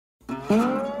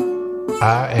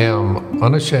I am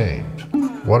unashamed.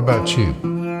 What about you?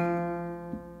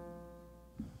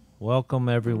 Welcome,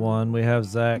 everyone. We have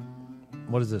Zach.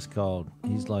 What is this called?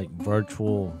 He's like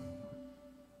virtual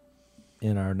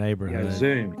in our neighborhood.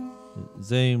 Yeah,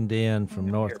 Zoomed in from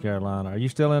North Carolina. Are you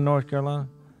still in North Carolina?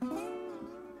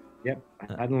 Yep,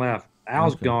 I hadn't left.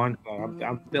 Al's gone, but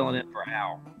I'm filling in for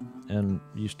Al. And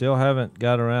you still haven't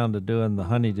got around to doing the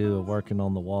honeydew of working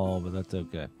on the wall, but that's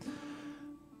okay.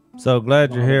 So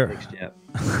glad you're here.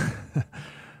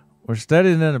 We're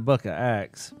studying in the book of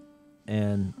Acts,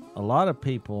 and a lot of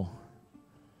people,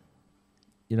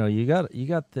 you know, you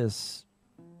got this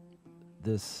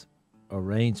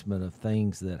arrangement of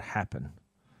things that happen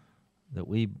that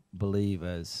we believe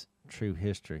as true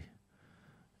history.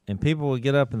 And people will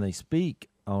get up and they speak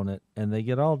on it, and they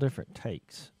get all different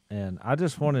takes. And I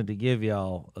just wanted to give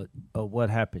y'all what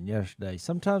happened yesterday.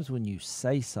 Sometimes when you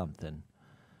say something,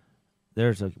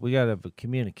 we got to have a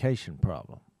communication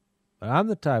problem. But I'm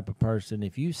the type of person,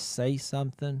 if you say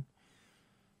something,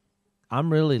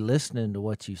 I'm really listening to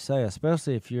what you say,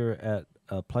 especially if you're at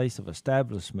a place of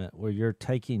establishment where you're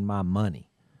taking my money.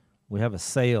 We have a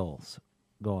sales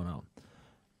going on.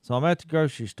 So I'm at the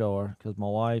grocery store because my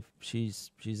wife,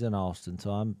 she's in Austin,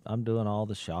 so I'm doing all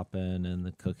the shopping and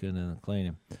the cooking and the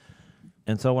cleaning.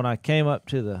 And so when I came up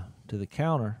to the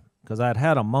counter, because I'd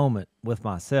had a moment with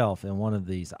myself in one of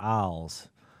these aisles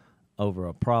over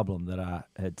a problem that I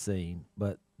had seen,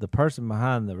 but the person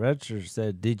behind the register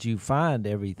said, "Did you find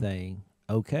everything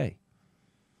okay?"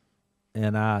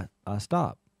 And I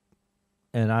stopped.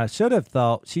 And I should have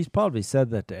thought, she's probably said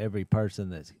that to every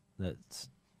person that's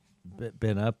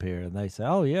been up here, and they say,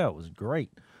 "Oh yeah, it was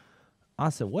great." I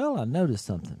said, "Well, I noticed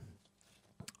something."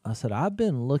 I said, "I've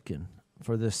been looking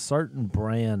for this certain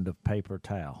brand of paper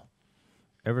towel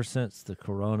ever since the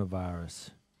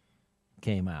coronavirus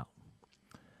came out.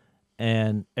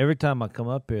 And every time I come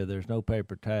up here, there's no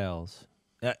paper towels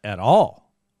at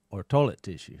all or toilet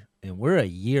tissue. And we're a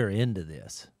year into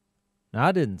this." Now,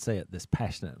 I didn't say it this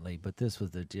passionately, but this was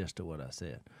the gist of what I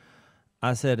said.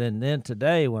 I said, and then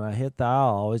today when I hit the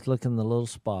aisle, I always look in the little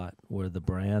spot where the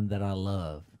brand that I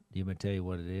love. Do you want me to tell you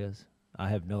what it is? I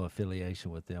have no affiliation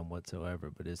with them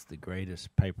whatsoever, but it's the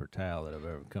greatest paper towel that I've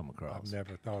ever come across. I've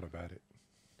never thought about it.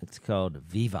 It's called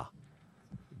Viva.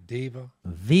 Diva?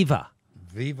 Viva.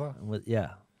 Viva?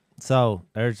 Yeah. So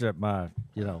there's my,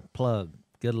 plug.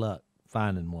 Good luck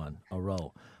finding one, a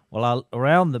roll. Well, I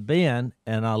around the bend,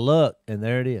 and I look, and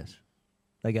there it is.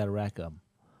 They got a rack of them.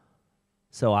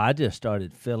 So I just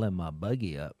started filling my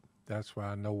buggy up. That's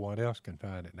why no one else can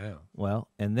find it now. Well,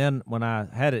 and then when I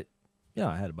had it,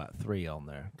 I had about 3 on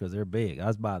there because they're big. I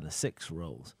was buying the 6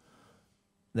 rolls.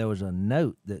 There was a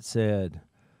note that said,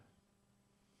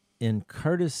 "In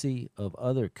courtesy of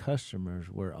other customers,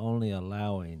 we're only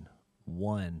allowing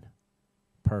 1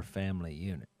 per family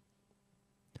unit."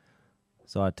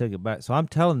 So I took it back. So I'm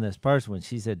telling this person when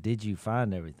she said, "Did you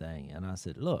find everything?" And I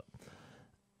said, "Look,"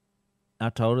 I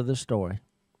told her the story.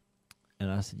 And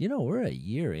I said, "We're a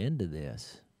year into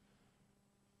this.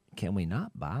 Can we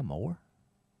not buy more?"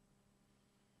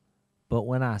 But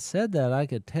when I said that, I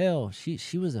could tell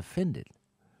she was offended.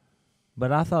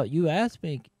 But I thought, you asked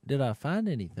me, did I find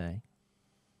anything?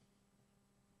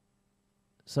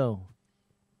 So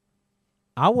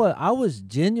I was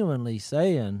genuinely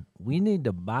saying we need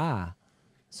to buy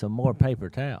some more paper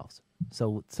towels.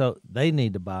 So they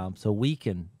need to buy them so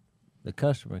the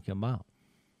customer can buy them.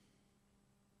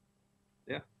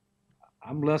 Yeah.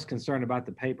 I'm less concerned about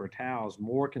the paper towels,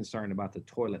 more concerned about the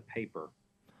toilet paper.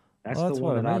 That's the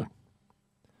one that I mean.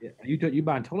 You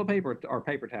buying toilet paper or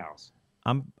paper towels?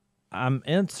 I'm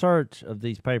in search of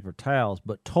these paper towels,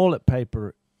 but toilet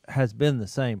paper has been the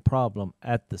same problem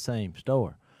at the same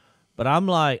store. But I'm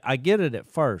like, I get it at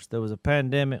first. There was a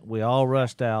pandemic. We all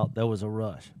rushed out. There was a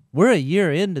rush. We're a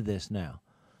year into this now.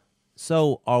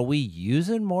 So are we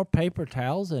using more paper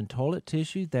towels and toilet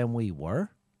tissue than we were?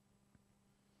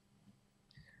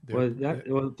 Phil,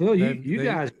 you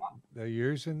guys. They're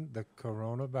using the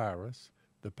coronavirus,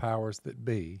 the powers that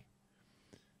be,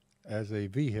 as a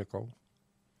vehicle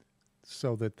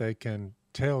so that they can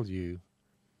tell you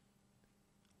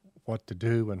what to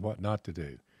do and what not to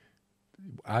do.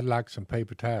 I'd like some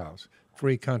paper towels.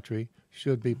 Free country,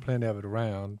 should be plenty of it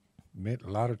around. A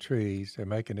lot of trees. They're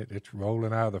making it. It's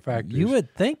rolling out of the factories. You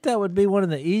would think that would be one of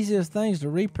the easiest things to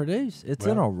reproduce. It's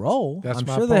in a roll. I'm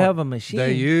sure they have a machine.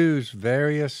 They use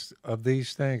various of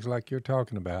these things like you're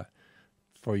talking about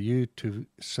for you to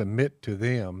submit to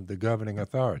them, the governing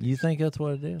authorities. You think that's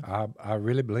what it is? I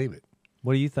really believe it.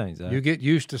 What do you think, Zach? You get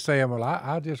used to saying, well,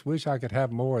 I just wish I could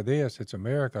have more of this. It's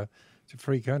America. It's a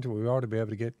free country. We ought to be able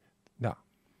to get. No.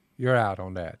 you're out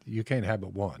on that. You can't have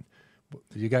but one.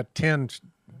 You got 10.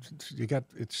 You got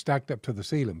it's stacked up to the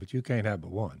ceiling, but you can't have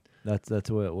but one. That's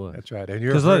the way it was. That's right. And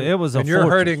you're look, it was and a you're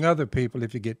fortress. hurting other people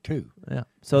if you get two. Yeah.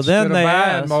 So then they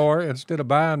asked, instead of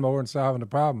buying more and solving the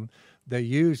problem, they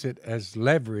use it as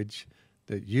leverage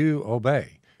that you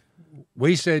obey.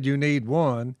 We said you need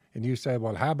one, and you say,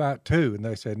 well, how about two? And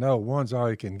they say, no, one's all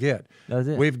you can get. That's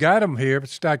it. We've got them here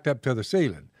stacked up to the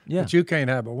ceiling, but you can't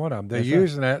have but one of them. They're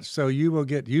using that so you will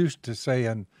get used to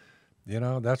saying,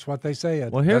 that's what they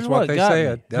said. Well, here's that's what they got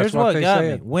said. me. That's here's what they got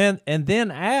said. Me. And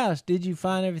then asked, did you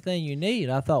find everything you need?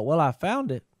 I thought, well, I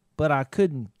found it, but I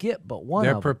couldn't get but one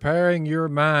They're of them. preparing your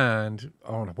mind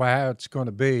on how it's going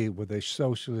to be with a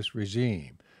socialist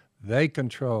regime. They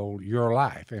control your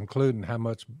life, including how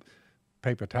much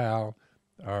paper towel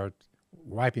or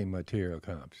wiping material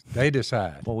comes. They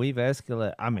decide. Well, we've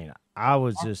escalated. I mean, I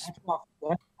was just.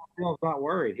 Phil's not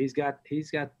worried. You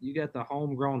got the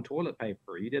homegrown toilet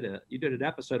paper. You did an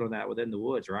episode on that within the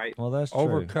woods, right? Well, that's true.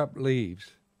 Overcupped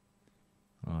leaves.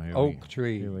 Oak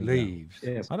tree leaves.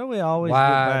 Yes. Why do we always Wide,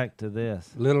 get back to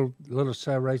this? Little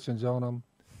serrations on them.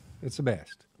 It's the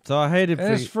best. So I hated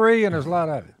And it's free, and there's a lot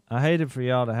of it. I hated for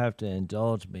y'all to have to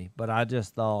indulge me, but I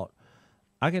just thought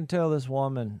I can tell this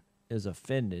woman is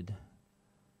offended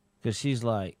because she's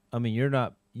like, I mean, you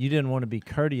didn't want to be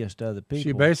courteous to other people.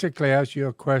 She basically asked you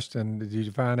a question. Did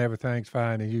you find everything's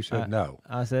fine? And you said no.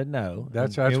 I said no.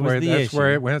 That's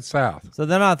where it went south. So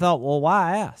then I thought, well,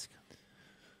 why ask?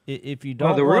 If you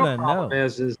don't the want real to problem know,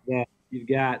 is that you've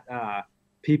got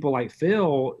people like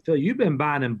Phil. Phil, you've been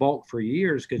buying in bulk for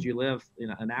years because you live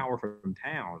an hour from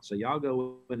town. So y'all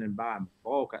go in and buy in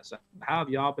bulk. So how have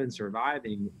y'all been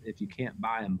surviving if you can't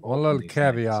buy in bulk? One little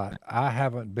caveat. I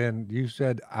haven't been. You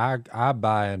said I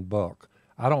buy in bulk.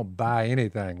 I don't buy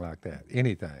anything like that.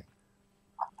 Anything.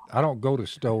 I don't go to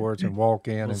stores and walk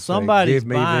in and say, give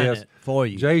me this. It for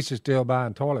you. Jase is still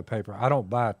buying toilet paper. I don't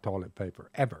buy toilet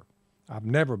paper, ever. I've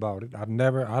never bought it. I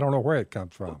don't know where it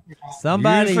comes from.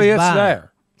 Usually it's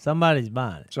there. Somebody's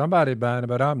buying it. Somebody's buying it,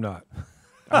 but I'm not.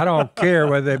 I don't care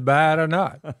whether they buy it or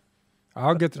not.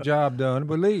 I'll get the job done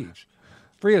with leaves.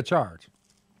 Free of charge.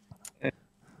 That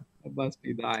must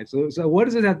be nice. So what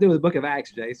does it have to do with the Book of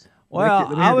Acts, Jase?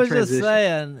 Well, I was just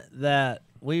saying that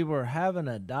we were having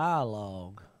a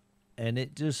dialogue, and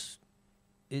it just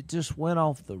went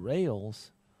off the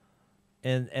rails,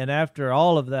 and after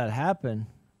all of that happened,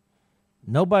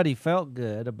 nobody felt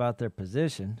good about their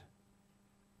position.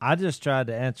 I just tried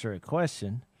to answer a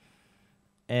question,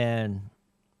 and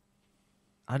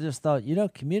I just thought,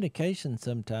 communication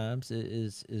sometimes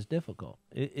is difficult.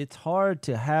 It's hard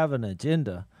to have an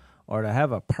agenda or to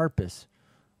have a purpose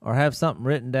or have something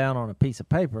written down on a piece of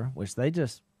paper, which they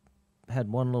just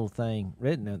had one little thing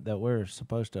written that we're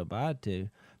supposed to abide to.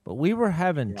 But we were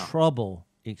having trouble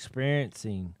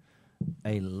experiencing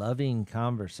a loving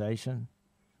conversation,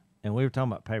 and we were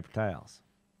talking about paper towels.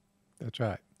 That's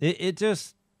right. It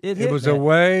was a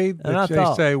way that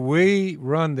they say, we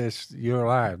run this, your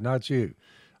life, not you.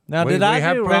 Now, we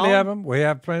have do plenty wrong? of them. We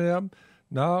have plenty of them.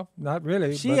 No, not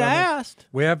really. She asked.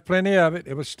 We have plenty of it.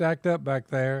 It was stacked up back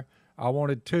there. I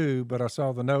wanted two, but I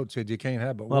saw the note said you can't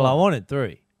have but one. Well, I wanted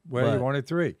three. Well, you wanted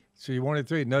three. So you wanted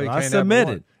three. No, you can't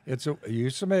submitted. have one. You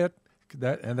submit,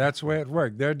 and that's the way it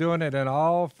worked. They're doing it in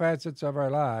all facets of our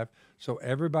life, so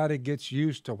everybody gets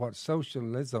used to what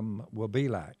socialism will be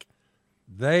like.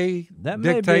 They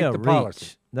dictate the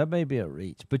policy. That may be a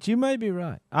reach, but you may be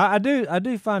right. I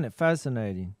do find it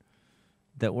fascinating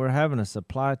that we're having a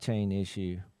supply chain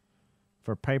issue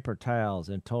for paper towels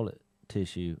and toilet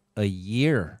tissue a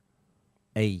year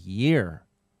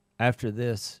after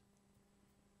this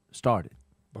started.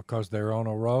 Because they're on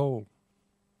a roll.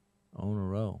 On a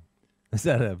roll. Is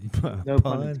that a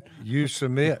pun? You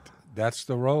submit. That's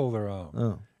the roll they're on.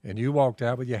 Oh. And you walked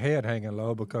out with your head hanging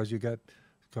low because you got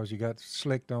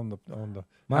slicked on the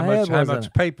how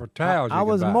much paper towels I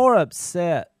was more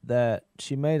upset that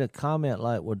she made a comment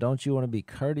like, well, don't you want to be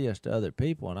courteous to other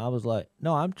people? And I was like,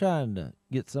 no, I'm trying to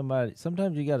get somebody.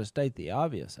 Sometimes you got to state the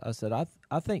obvious. I said,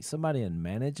 I think somebody in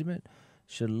management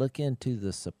should look into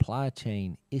the supply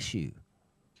chain issue.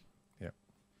 Yeah.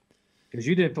 Because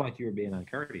you didn't feel like you were being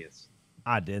uncourteous.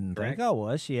 I didn't think I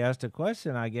was. She asked a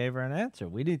question. I gave her an answer.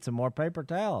 We need some more paper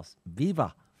towels.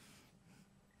 Viva.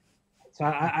 So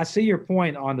I see your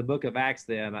point on the Book of Acts.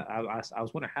 Then I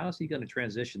was wondering how is he going to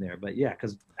transition there, but yeah,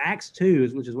 because Acts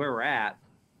 2, which is where we're at,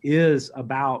 is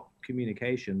about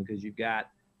communication because you've got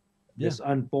this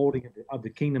unfolding of the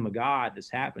kingdom of God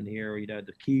that's happened here.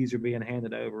 The keys are being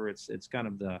handed over. It's kind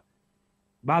of the.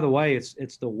 By the way,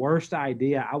 it's the worst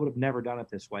idea. I would have never done it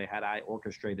this way had I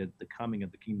orchestrated the coming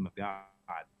of the kingdom of God.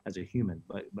 as a human,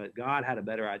 but God had a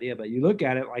better idea. But you look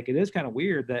at it like it is kind of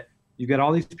weird that you've got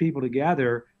all these people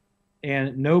together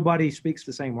and nobody speaks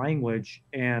the same language,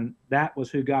 and that was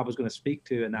who God was going to speak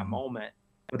to in that moment,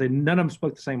 but none of them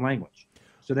spoke the same language.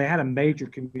 So they had a major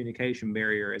communication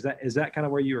barrier. Is that kind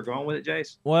of where you were going with it,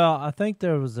 Jase? Well, I think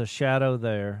there was a shadow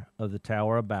there of the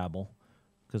Tower of Babel,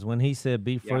 because when he said,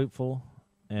 be fruitful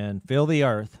and fill the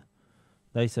earth,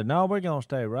 they said, no, we're going to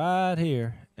stay right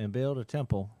here and build a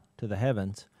temple to the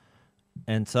heavens.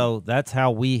 And so that's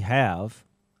how we have,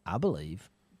 I believe,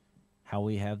 how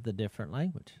we have the different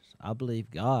languages. I believe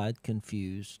God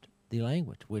confused the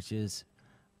language, which is,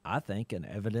 I think, an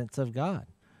evidence of God.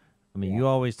 I mean, you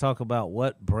always talk about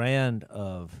what brand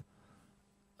of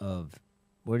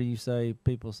what do you say?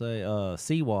 People say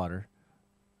seawater,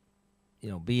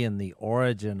 being the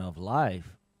origin of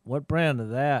life. What brand of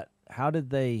that? How did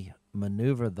they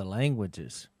maneuver the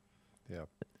languages? Yeah,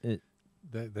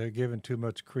 they're giving too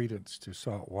much credence to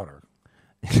salt water.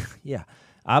 Yeah,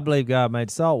 I believe God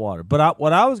made salt water. But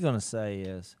what I was going to say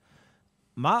is,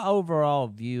 my overall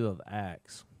view of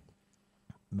Acts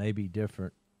may be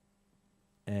different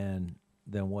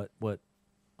than what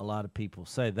a lot of people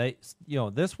say. They,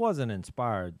 this wasn't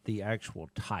inspired, the actual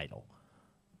title.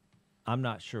 I'm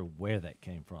not sure where that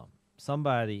came from.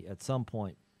 Somebody at some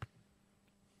point,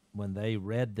 when they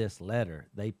read this letter,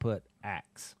 they put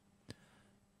Acts.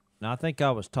 Now, I think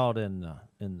I was taught in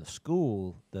the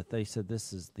school that they said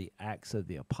this is the Acts of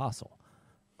the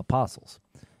apostles.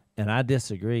 And I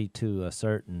disagree to a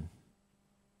certain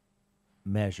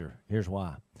measure. Here's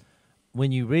why.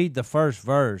 When you read the first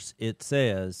verse, it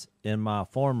says, in my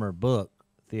former book,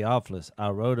 Theophilus, I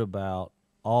wrote about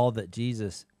all that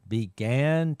Jesus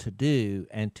began to do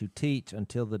and to teach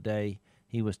until the day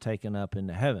he was taken up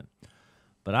into heaven.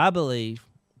 But I believe,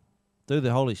 through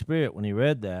the Holy Spirit, when he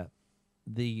read that,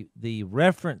 the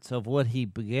reference of what he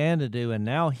began to do, and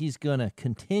now he's going to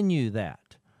continue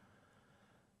that.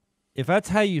 If that's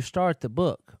how you start the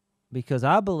book, because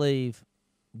I believe,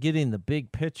 getting the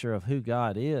big picture of who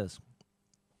God is,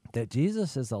 that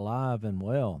Jesus is alive and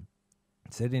well,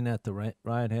 sitting at the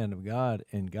right hand of God,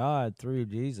 and God, through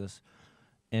Jesus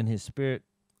and his Spirit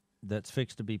that's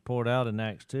fixed to be poured out in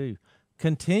Acts 2,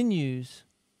 continues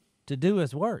to do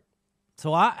his work.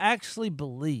 So I actually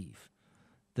believe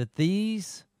that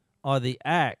these are the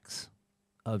acts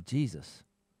of Jesus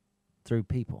through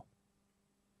people.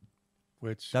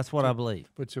 That's what I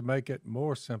believe. But to make it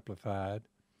more simplified,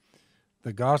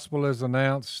 the gospel is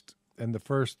announced in the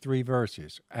first 3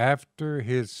 verses. After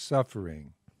his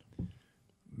suffering,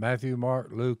 Matthew,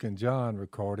 Mark, Luke, and John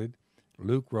recorded.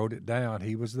 Luke wrote it down.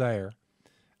 He was there.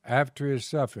 After his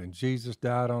suffering, Jesus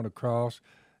died on a cross,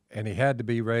 and he had to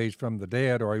be raised from the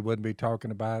dead, or he wouldn't be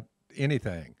talking about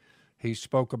anything. He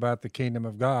spoke about the kingdom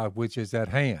of God, which is at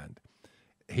hand.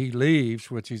 He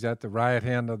leaves, which is at the right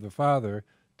hand of the Father,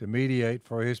 to mediate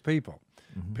for his people.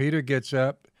 Mm-hmm. Peter gets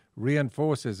up,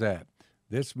 reinforces that.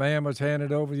 This man was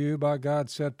handed over to you by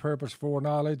God's set purpose,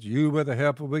 foreknowledge. You, with the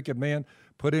help of wicked men,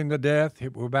 put him to death.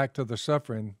 We're back to the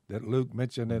suffering that Luke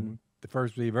mentioned in the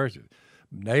first 3 verses.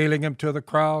 Nailing him to the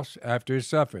cross after his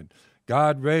suffering.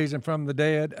 God raised him from the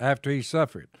dead after he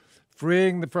suffered.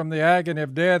 Freeing from the agony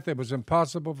of death, it was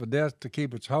impossible for death to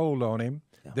keep its hold on him.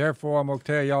 Yeah. Therefore, I'm going to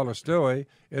tell y'all a story.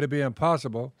 It'll be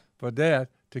impossible for death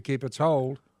to keep its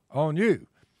hold on you.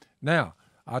 Now,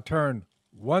 I turn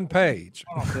one page.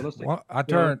 I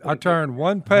turn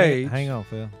one page. Hang on,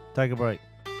 Phil. Take a break.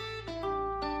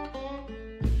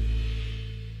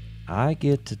 I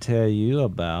get to tell you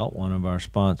about one of our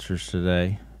sponsors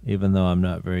today. Even though I'm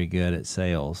not very good at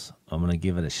sales, I'm going to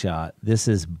give it a shot. This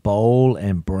is Bowl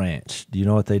and Branch. Do you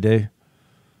know what they do?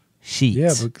 Sheets.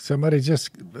 Yeah, but somebody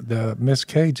Miss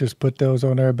K just put those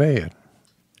on our bed.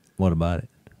 What about it?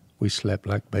 We slept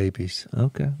like babies.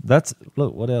 Okay.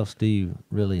 Look, what else do you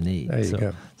really need? There you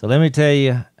go. So let me tell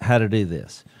you how to do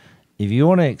this. If you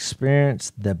want to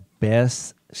experience the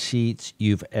best sheets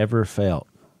you've ever felt,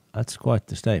 that's quite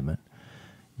the statement.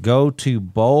 Go to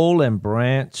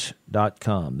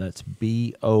bowlandbranch.com. That's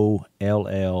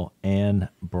BOLL and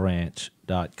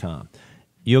branch.com.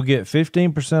 You'll get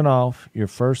 15% off your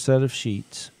first set of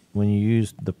sheets when you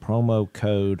use the promo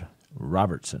code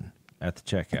Robertson at the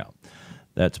checkout.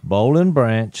 That's Bowl and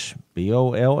Branch,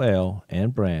 BOLL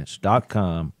and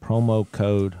branch.com, promo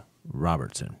code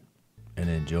Robertson. And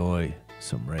enjoy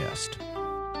some rest.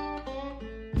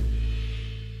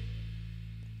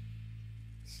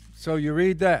 So you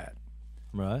read that.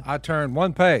 Right. I turn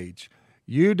one page.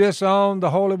 You disown the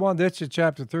Holy One. This is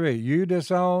chapter 3. You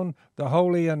disown the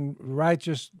Holy and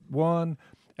Righteous One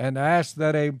and ask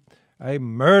that a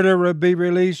murderer be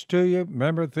released to you.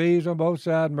 Remember, thieves on both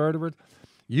sides, murderers.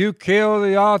 You kill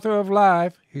the author of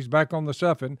life. He's back on the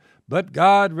suffering. But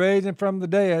God raised him from the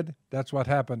dead. That's what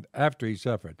happened after he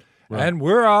suffered. Right. And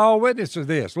we're all witnesses of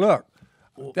this. Look,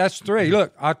 that's 3.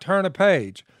 Look, I turn a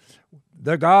page.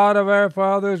 The God of our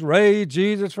fathers raised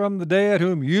Jesus from the dead,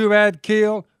 whom you had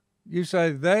killed. You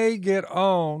say they get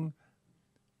on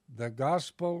the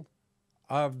gospel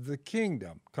of the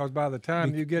kingdom, because by the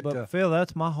time you get to Phil,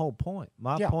 that's my whole point.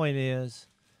 My point is,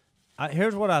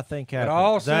 here's what I think happened. It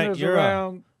all centers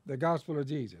around the gospel of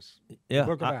Jesus, the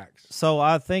book of Acts. So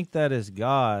I think that is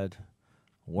God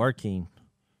working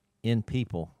in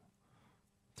people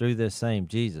through this same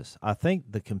Jesus. I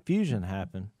think the confusion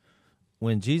happened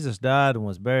when Jesus died and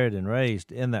was buried and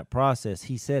raised. In that process,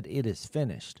 he said, "It is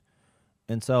finished."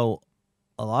 And so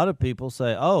a lot of people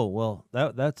say, "Oh, well,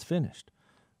 that's finished."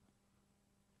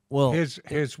 Well,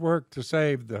 his work to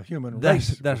save the human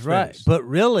race. That's right. Finished. But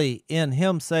really, in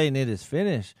him saying it is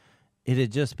finished, it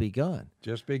had just begun.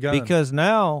 Just begun. Because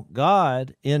now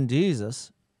God in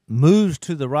Jesus moves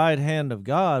to the right hand of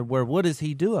God, where what does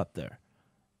he do up there?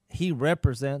 He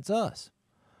represents us.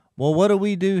 Well, what do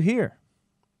we do here?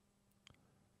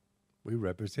 We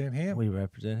represent him. We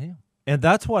represent him. And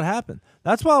that's what happened.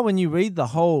 That's why when you read the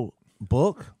whole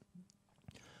book,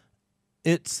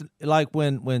 it's like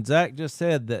when Zach just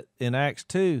said that in Acts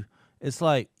 2, it's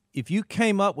like if you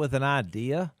came up with an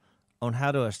idea on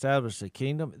how to establish a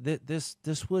kingdom,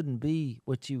 this wouldn't be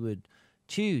what you would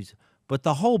choose. But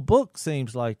the whole book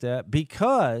seems like that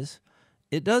because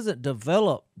it doesn't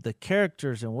develop the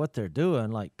characters and what they're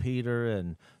doing, like Peter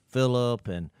and Philip,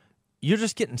 and you're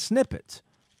just getting snippets.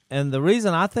 And the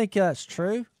reason I think that's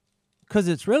true, because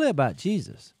it's really about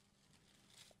Jesus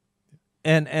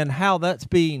and how that's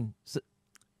being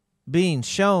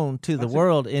shown to the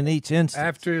world in each instance.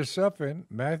 After his suffering,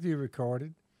 Matthew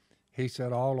recorded, he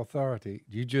said, "All authority."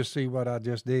 You just see what I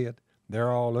just did?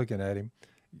 They're all looking at him.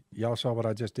 Y'all saw what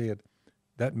I just did?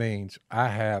 That means I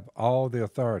have all the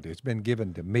authority. It's been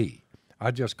given to me.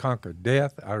 I just conquered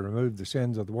death. I removed the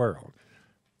sins of the world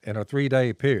in a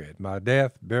 3-day period. My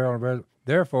death, burial, and resurrection.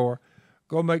 Therefore,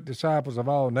 go make disciples of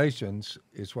all nations,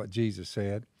 is what Jesus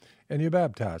said, and you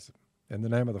baptize them in the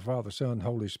name of the Father, Son, and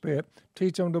Holy Spirit.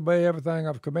 Teach them to obey everything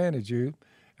I've commanded you,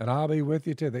 and I'll be with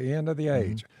you to the end of the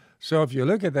age. So if you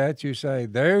look at that, you say,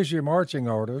 there's your marching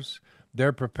orders.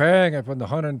 They're preparing it when the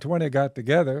 120 got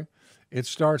together. It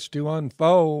starts to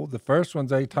unfold. The first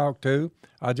ones they talked to,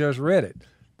 I just read it.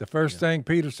 The first thing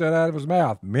Peter said out of his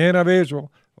mouth, "Men of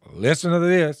Israel, listen to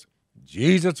this,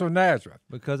 Jesus of Nazareth."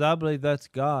 Because I believe that's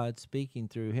God speaking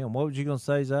through him. What was you going to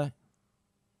say, Zach?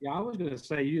 Yeah, I was going to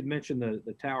say, you had mentioned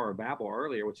the Tower of Babel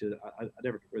earlier, which is, I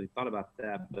never really thought about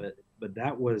that, but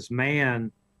that was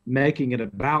man making it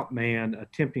about man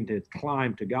attempting to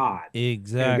climb to God.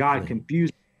 Exactly. And God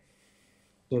confused.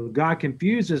 So God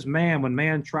confuses man when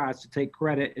man tries to take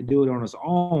credit and do it on his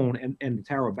own, and the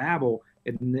Tower of Babel,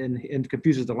 and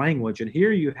confuses the language. And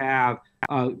here you have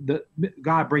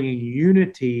God bringing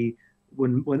unity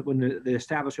when the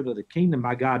establishment of the kingdom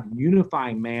by God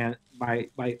unifying man by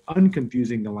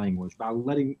unconfusing the language, by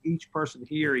letting each person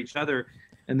hear each other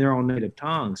in their own native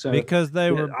tongue. So because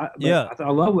they were, I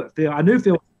love what Phil. I knew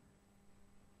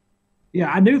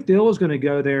Phil was going to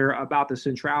go there about the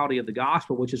centrality of the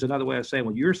gospel, which is another way of saying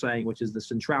what you're saying, which is the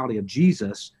centrality of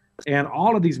Jesus. And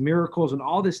all of these miracles and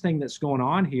all this thing that's going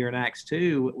on here in Acts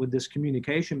 2 with this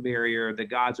communication barrier that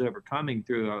God's overcoming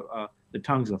through the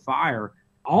tongues of fire,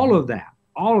 all of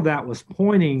that was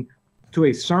pointing to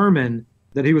a sermon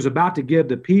that he was about to give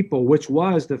the people, which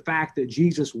was the fact that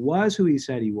Jesus was who he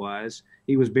said he was.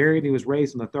 He was buried and he was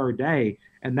raised on the 3rd day.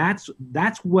 And that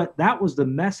was the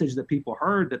message that people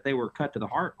heard, that they were cut to the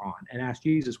heart on, and asked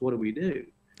Jesus, "What do we do?"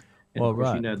 And well, of course,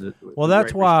 right.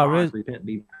 That's why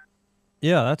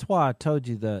that's why I told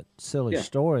you that silly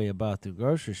story about the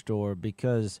grocery store,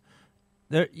 because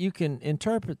there you can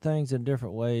interpret things in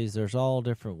different ways. There's all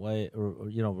different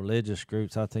religious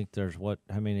groups. I think there's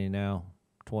how many now?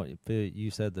 20. You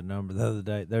said the number the other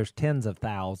day. There's tens of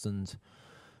thousands,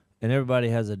 and everybody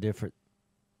has a different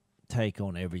take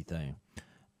on everything.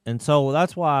 And so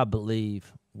that's why I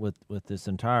believe with this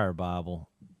entire Bible,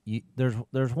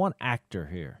 there's one actor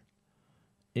here.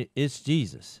 It's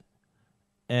Jesus.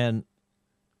 And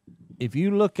if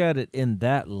you look at it in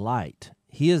that light,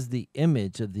 he is the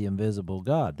image of the invisible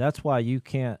God. That's why you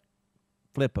can't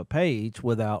flip a page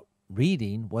without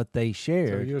reading what they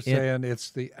shared. So you're saying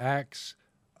it's the acts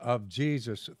of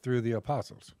Jesus through the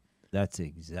apostles. That's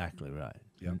exactly right.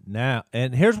 Yep. Now,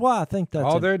 and here's why I think that's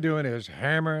all they're doing is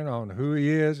hammering on who he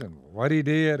is and what he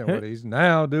did and what he's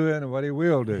now doing and what he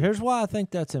will do. Here's why I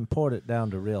think that's important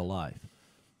down to real life.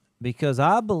 Because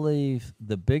I believe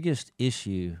the biggest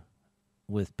issue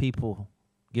with people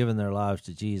giving their lives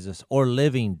to Jesus or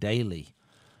living daily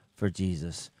for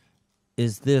Jesus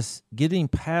is this getting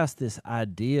past this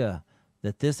idea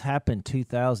that this happened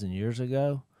 2,000 years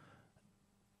ago,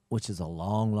 which is a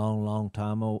long, long, long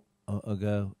time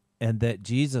ago, and that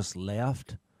Jesus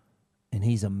left and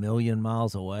he's 1,000,000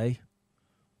 miles away,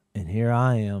 and here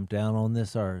I am down on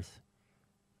this earth,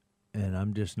 and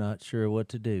I'm just not sure what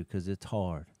to do because it's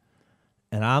hard.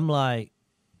 And I'm like,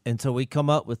 and so we come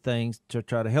up with things to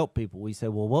try to help people. We say,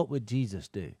 well, what would Jesus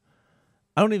do?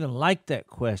 I don't even like that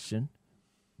question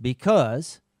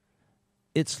because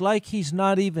it's like he's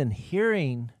not even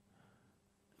hearing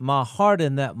my heart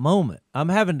in that moment. I'm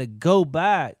having to go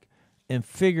back and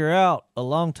figure out a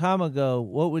long time ago,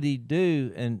 what would he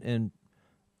do? And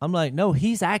I'm like, no,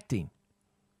 he's acting.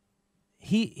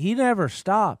 He never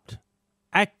stopped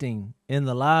acting in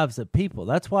the lives of people.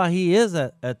 That's why he is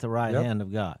at the right hand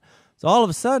of God. So all of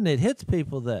a sudden it hits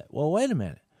people that, well, wait a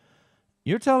minute.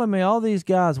 You're telling me all these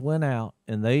guys went out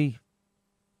and they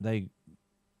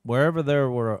wherever there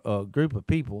were a group of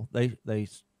people, they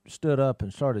stood up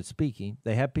and started speaking.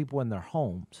 They had people in their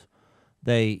homes.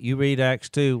 You read Acts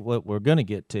 2, what we're going to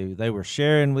get to. They were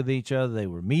sharing with each other. They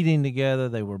were meeting together.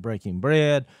 They were breaking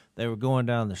bread. They were going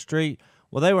down the street.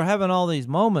 Well, they were having all these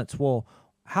moments. Well,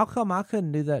 how come I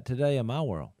couldn't do that today in my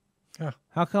world? Yeah.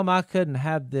 How come I couldn't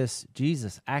have this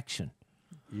Jesus action?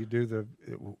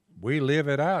 We live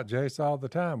it out, Jase, all the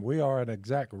time. We are an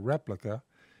exact replica,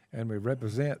 and we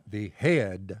represent the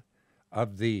head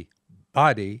of the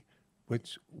body,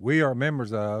 which we are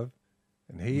members of,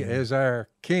 and he is our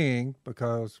king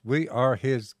because we are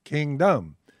his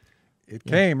kingdom. It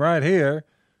came right here.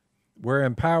 We're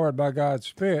empowered by God's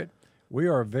Spirit. We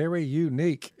are very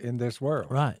unique in this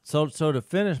world. Right. So to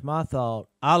finish my thought,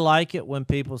 I like it when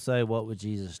people say, what would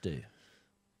Jesus do?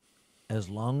 As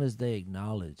long as they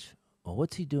acknowledge, well,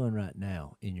 what's he doing right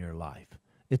now in your life?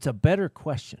 It's a better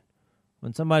question.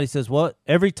 When somebody says, well,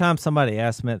 every time somebody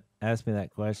asks me that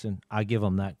question, I give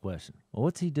them that question. Well,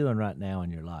 what's he doing right now in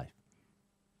your life?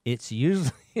 It's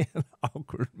usually an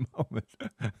awkward moment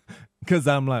because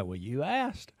I'm like, well, you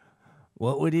asked.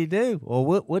 What would he do? Well,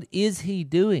 what is he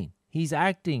doing? He's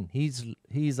acting.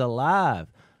 He's alive.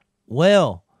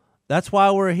 Well, that's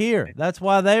why we're here. That's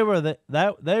why they were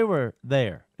they were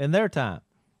there in their time.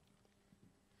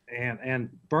 And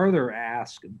further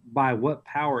ask, by what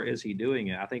power is he doing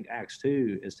it? I think Acts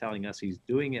 2 is telling us he's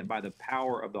doing it by the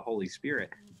power of the Holy Spirit.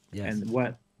 Yes. And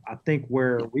what I think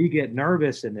where we get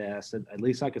nervous in this, and at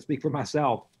least I can speak for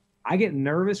myself, I get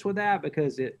nervous with that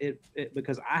because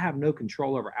because I have no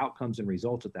control over outcomes and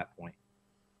results at that point.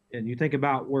 And you think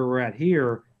about where we're at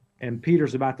here, and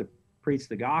Peter's about to preach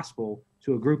the gospel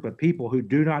to a group of people who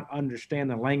do not understand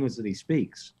the language that he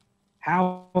speaks.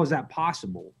 How is that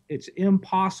possible? It's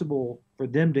impossible for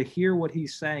them to hear what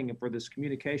he's saying and for this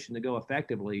communication to go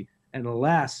effectively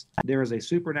unless there is a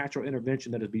supernatural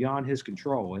intervention that is beyond his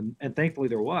control. And thankfully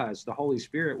there was. The Holy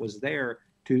Spirit was there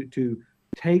to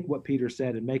take what Peter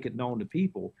said and make it known to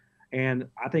people. And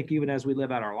I think even as we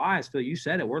live out our lives, Phil, you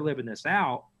said it, we're living this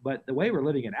out, but the way we're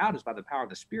living it out is by the power of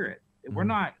the Spirit. We're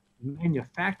not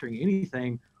manufacturing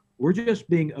anything. We're just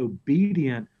being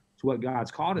obedient to what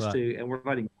God's called us to, and we're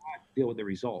letting God deal with the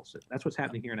results. That's what's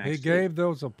happening here in Acts 2. He gave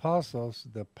those apostles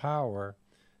the power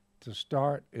to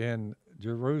start in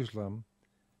Jerusalem,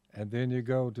 and then you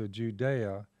go to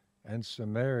Judea and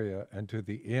Samaria and to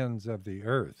the ends of the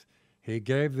earth. He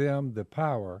gave them the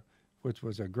power, which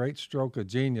was a great stroke of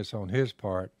genius on his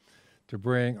part, to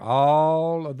bring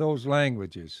all of those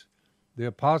languages. The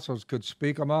apostles could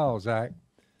speak them all, Zach.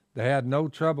 They had no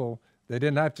trouble. They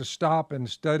didn't have to stop and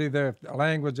study their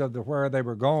language of where they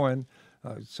were going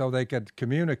so they could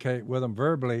communicate with them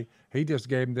verbally. He just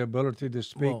gave them the ability to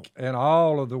speak in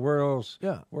all of the world's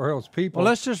people. Well,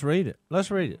 let's just read it.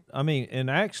 Let's read it. I mean, in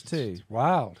Acts 2. It's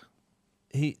wild.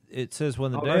 It says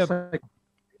when the day of...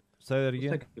 Say that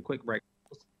again. Let's take a quick break.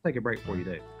 Let's take a break before you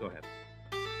do. Go ahead.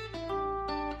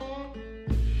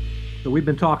 So we've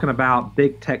been talking about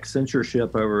big tech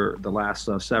censorship over the last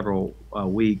several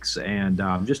weeks, and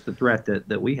just the threat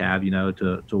that we have,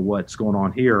 to what's going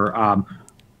on here.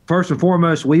 First and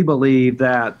foremost, we believe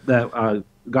that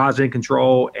God's in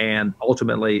control, and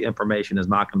ultimately information is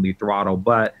not going to be throttled,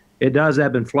 but it does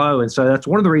ebb and flow. And so that's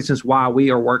one of the reasons why we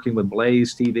are working with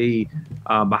Blaze TV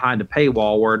behind the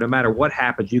paywall, where no matter what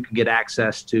happens, you can get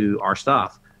access to our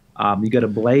stuff. You go to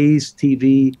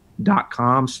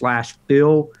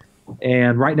blazetv.com/Phil.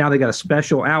 And right now they got a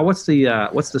special. Al, what's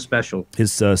the special?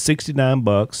 It's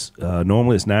 $69.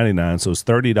 Normally it's $99, so it's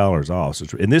 $30 off. So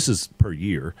and this is per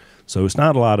year, so it's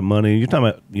not a lot of money. You're talking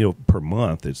about per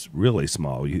month. It's really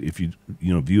small if you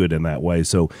view it in that way.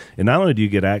 So, and not only do you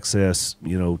get access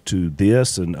to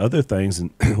this and other things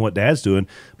and what Dad's doing,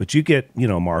 but you get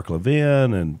Mark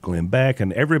Levin and Glenn Beck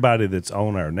and everybody that's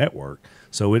on our network.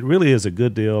 So it really is a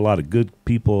good deal. A lot of good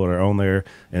people are on there.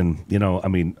 And,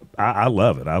 I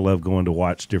love it. I love going to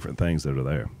watch different things that are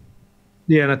there.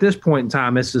 Yeah, and at this point in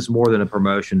time, this is more than a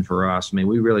promotion for us. I mean,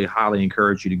 we really highly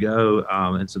encourage you to go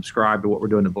and subscribe to what we're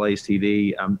doing at Blaze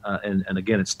TV. And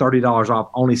again, it's $30 off,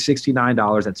 only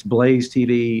 $69. That's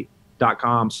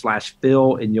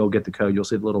blazetv.com/Phil, and you'll get the code. You'll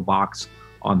see the little box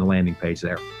on the landing page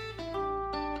there.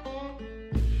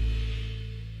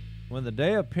 When the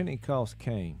day of Pentecost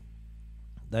came,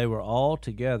 they were all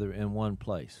together in one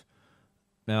place.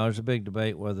 Now, there's a big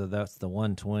debate whether that's the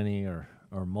 120 or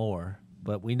more,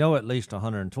 but we know at least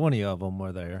 120 of them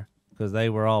were there because they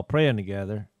were all praying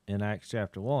together in Acts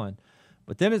chapter 1.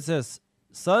 But then it says,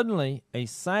 suddenly a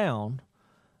sound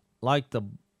like the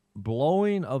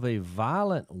blowing of a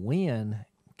violent wind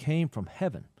came from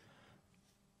heaven.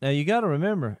 Now, you got to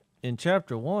remember, in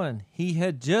chapter 1, he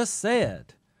had just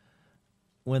said,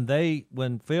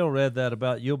 when Phil read that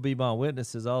about you'll be my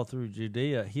witnesses all through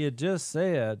Judea, he had just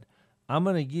said, I'm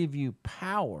going to give you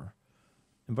power.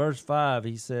 In verse 5,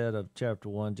 he said of chapter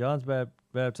 1, John's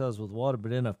baptized with water,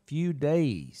 but in a few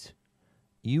days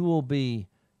you will be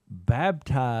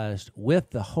baptized with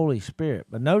the Holy Spirit.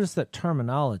 But notice that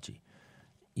terminology.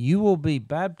 You will be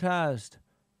baptized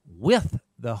with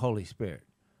the Holy Spirit.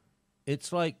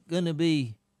 It's like going to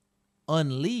be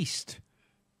unleashed.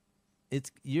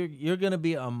 You're going to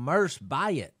be immersed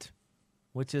by it,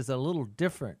 which is a little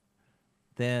different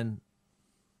than,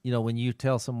 when you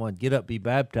tell someone, get up, be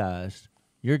baptized,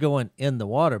 you're going in the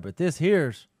water, but this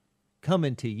here's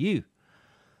coming to you.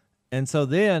 And so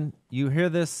then you hear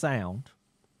this sound,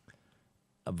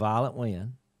 a violent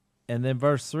wind, and then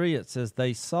verse 3, it says,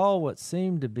 they saw what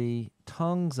seemed to be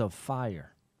tongues of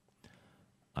fire.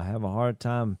 I have a hard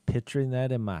time picturing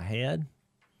that in my head,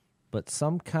 but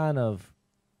some kind of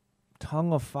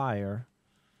tongue of fire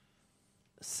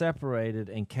separated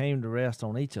and came to rest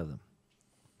on each of them.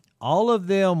 All of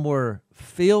them were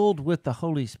filled with the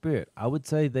Holy Spirit. I would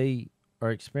say they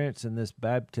are experiencing this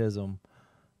baptism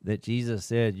that Jesus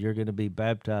said, you're going to be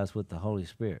baptized with the Holy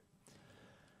Spirit.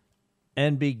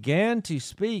 And began to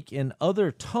speak in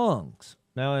other tongues.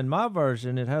 Now, in my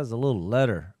version, it has a little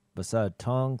letter beside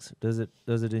tongues. Does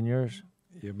it in yours?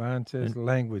 Your mine says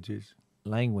languages.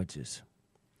 Languages.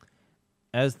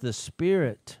 As the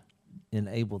Spirit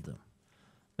enabled them.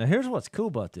 Now, here's what's cool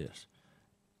about this.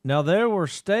 Now, there were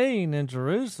staying in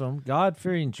Jerusalem,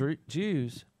 God-fearing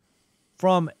Jews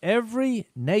from every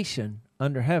nation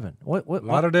under heaven. A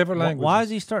lot of different languages. Why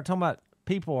does he start talking about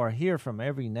people are here from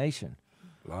every nation?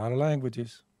 A lot of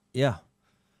languages. Yeah.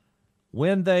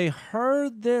 When they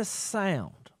heard this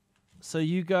sound, so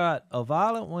you got a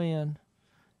violent wind,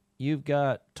 you've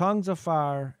got tongues of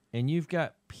fire, and you've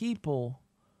got people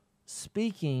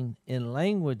speaking in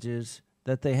languages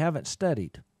that they haven't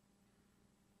studied.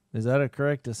 Is that a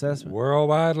correct assessment?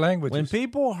 Worldwide languages. When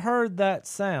people heard that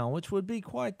sound, which would be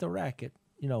quite the racket,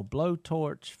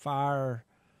 blowtorch, fire,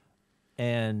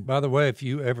 and... By the way, if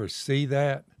you ever see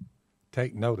that,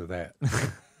 take note of that.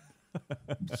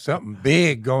 Something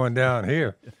big going down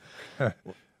here.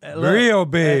 Real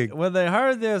big. When they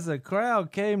heard this, a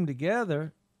crowd came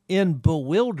together in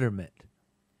bewilderment,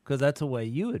 because that's the way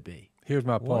you would be. Here's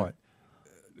my point.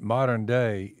 Modern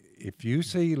day, if you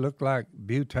see look like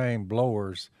butane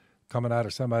blowers coming out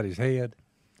of somebody's head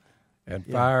and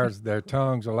fires, their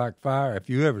tongues are like fire, if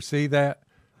you ever see that,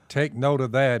 take note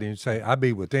of that and say, I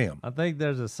be with them. I think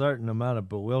there's a certain amount of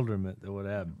bewilderment that would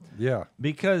happen. Yeah.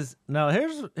 Because, now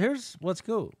here's what's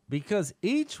cool. Because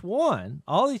each one,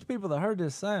 all these people that heard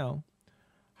this sound,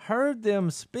 heard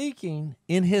them speaking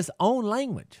in his own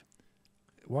language.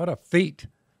 What a feat.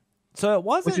 So it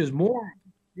wasn't... Which is more...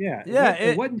 Yeah.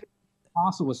 It wasn't just the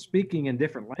apostle was speaking in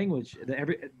different language.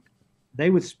 They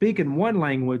would speak in one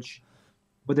language,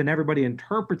 but then everybody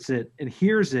interprets it and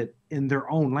hears it in their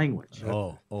own language.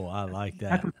 Oh, I like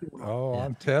that.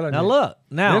 I'm telling you.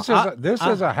 Now look, this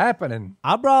is a happening.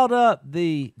 I brought up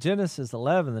the Genesis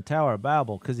 11, the Tower of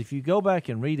Babel, because if you go back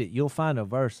and read it, you'll find a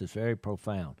verse that's very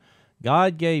profound.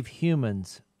 God gave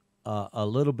humans a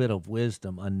little bit of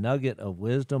wisdom, a nugget of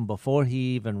wisdom before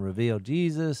he even revealed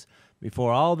Jesus,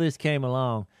 before all this came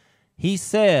along. He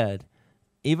said,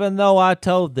 even though I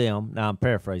told them, now I'm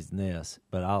paraphrasing this,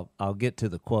 but I'll get to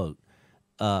the quote,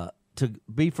 to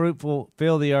be fruitful,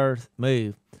 fill the earth,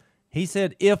 move. He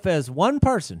said, if as one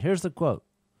person, here's the quote,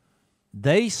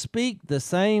 they speak the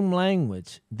same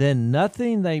language, then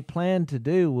nothing they plan to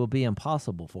do will be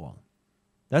impossible for them.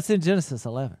 That's in Genesis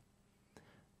 11.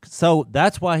 So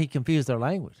that's why he confused their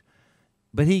language.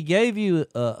 But he gave you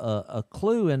a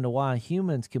clue into why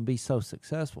humans can be so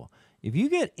successful. If you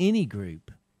get any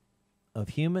group of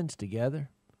humans together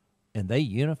and they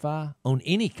unify on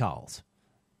any cause,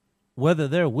 whether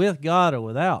they're with God or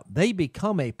without, they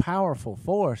become a powerful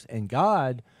force, and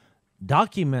God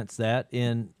documents that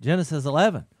in Genesis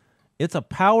 11. It's a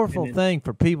powerful thing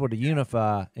for people to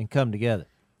unify and come together.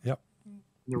 Yep.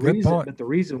 Good point. But the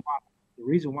reason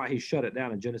why he shut it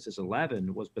down in Genesis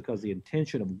 11 was because the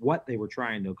intention of what they were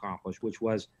trying to accomplish, which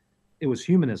was, it was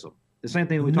humanism. The same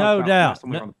thing we talked about last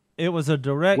time. No, it was a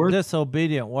direct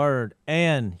disobedient word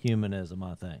and humanism,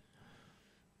 I think.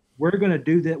 We're going to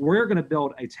do that. We're going to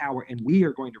build a tower, and we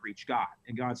are going to reach God.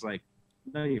 And God's like,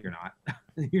 no, you're not.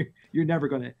 you're never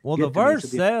going to. Well, the verse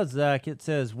says, Zach, it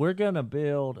says, we're going to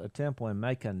build a temple and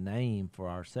make a name for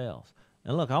ourselves.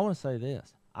 And look, I want to say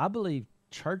this. I believe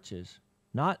churches,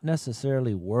 not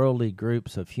necessarily worldly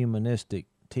groups of humanistic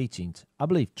teachings, I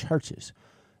believe churches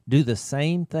do the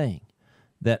same thing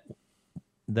that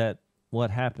what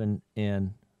happened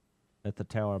at the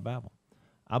Tower of Babel.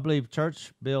 I believe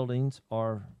church buildings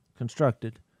are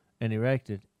constructed and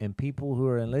erected, and people who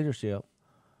are in leadership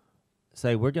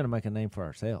say, we're going to make a name for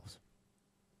ourselves.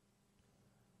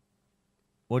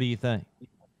 What do you think?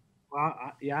 Well,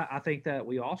 I think that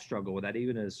we all struggle with that,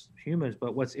 even as humans.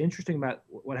 But what's interesting about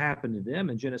what happened to them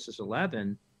in Genesis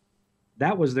 11,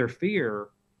 that was their fear,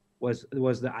 was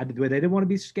that they didn't want to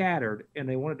be scattered, and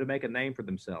they wanted to make a name for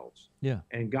themselves. Yeah.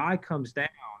 And God comes down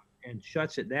and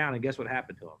shuts it down, and guess what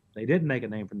happened to them? They didn't make a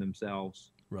name for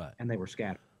themselves, right? And they were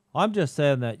scattered. I'm just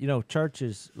saying that,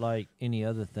 churches, like any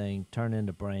other thing, turn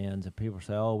into brands, and people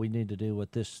say, oh, we need to do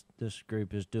what this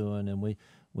group is doing, and we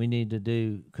need to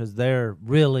do, because they're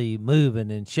really moving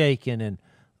and shaking, and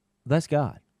that's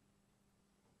God.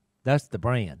 That's the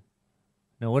brand.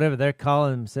 Now, whatever they're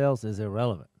calling themselves is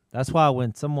irrelevant. That's why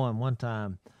when someone one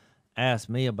time asked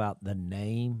me about the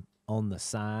name on the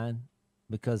sign,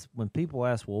 because when people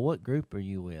ask, well, what group are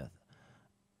you with?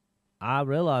 I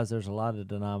realize there's a lot of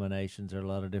denominations, there are a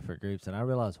lot of different groups, and I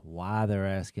realize why they're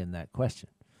asking that question.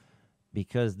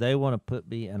 Because they want to put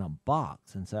me in a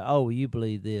box and say, oh, well, you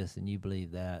believe this and you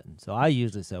believe that. And so I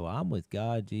usually say, well, I'm with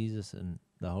God, Jesus, and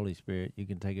the Holy Spirit. You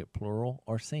can take it plural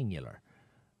or singular.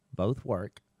 Both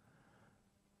work.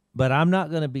 But I'm not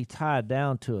going to be tied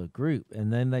down to a group.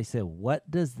 And then they say, what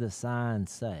does the sign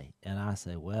say? And I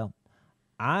say, well,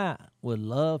 I would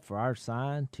love for our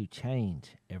sign to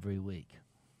change every week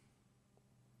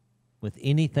with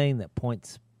anything that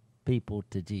points people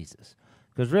to Jesus.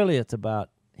 Because really it's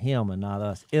about him and not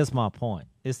us, is my point.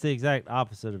 It's the exact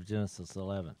opposite of Genesis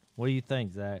 11. What do you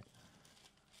think, Zach?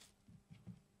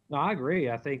 No, I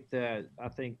agree. I think that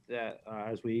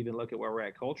as we even look at where we're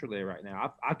at culturally right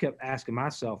now, I kept asking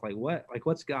myself,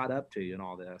 what's God up to in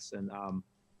all this? And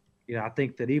I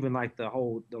think that even like the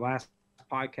last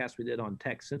podcast we did on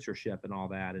tech censorship and all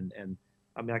that, and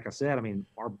I mean, like I said,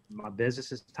 my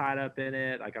business is tied up in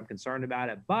it. Like, I'm concerned about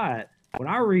it. But when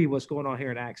I read what's going on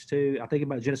here in Acts 2, I think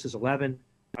about Genesis 11.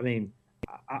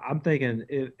 I'm thinking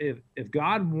if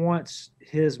God wants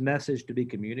his message to be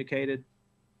communicated,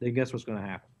 then guess what's going to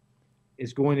happen?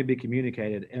 It's going to be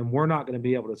communicated, and we're not going to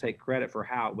be able to take credit for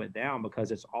how it went down because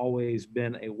it's always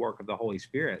been a work of the Holy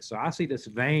Spirit. So I see this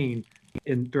vein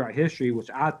throughout history,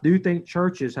 which I do think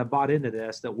churches have bought into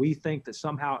this, that we think that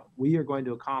somehow we are going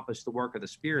to accomplish the work of the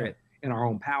Spirit in our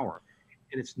own power.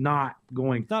 And it's not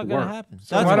going to happen.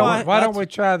 So why don't we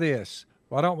try this?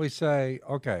 Why don't we say,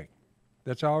 okay,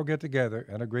 let's all get together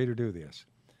and agree to do this.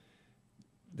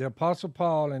 The Apostle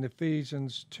Paul in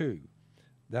Ephesians 2,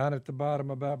 down at the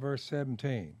bottom about verse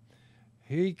 17,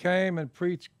 he came and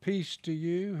preached peace to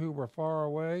you who were far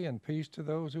away and peace to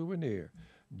those who were near,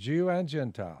 Jew and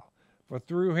Gentile. For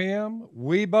through him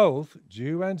we both,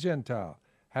 Jew and Gentile,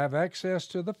 have access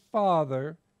to the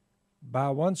Father by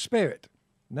one Spirit.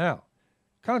 Now,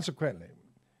 consequently,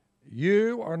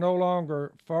 you are no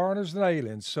longer foreigners and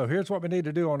aliens, so here's what we need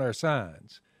to do on our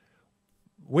signs.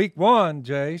 Week 1,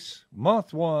 Jase,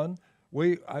 month 1,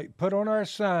 I put on our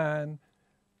sign,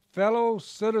 fellow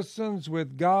citizens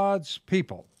with God's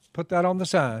people. Put that on the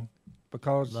sign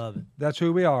because that's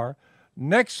who we are.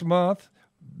 Next month,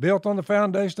 built on the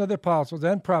foundation of the apostles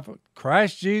and prophets,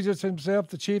 Christ Jesus himself,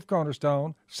 the chief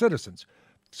cornerstone, citizens.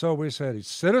 So we said,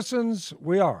 citizens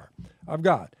we are of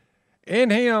God. In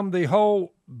him, the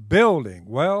whole building.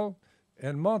 Well,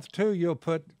 in month 2, you'll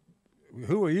put,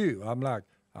 who are you?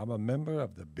 I'm a member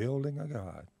of the building of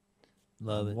God.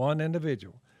 Love it. One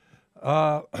individual.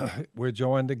 We're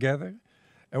joined together,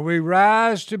 and we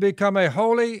rise to become a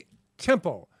holy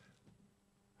temple.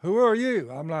 Who are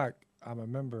you? I'm a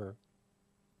member.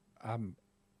 I'm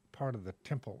part of the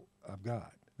temple of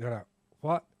God. They're like,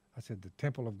 what? I said, the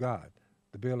temple of God,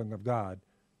 the building of God,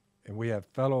 and we have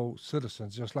fellow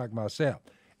citizens just like myself.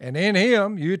 And in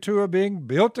him, you two are being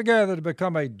built together to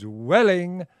become a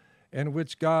dwelling in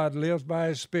which God lives by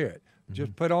his Spirit. Mm-hmm.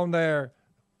 Just put on there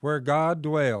where God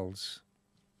dwells.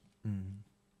 Mm-hmm.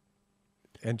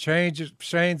 And change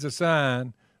the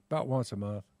sign about once a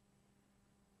month.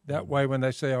 That way, when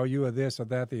they say, "Oh, you are this or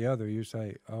that, the other," you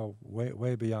say, "Oh,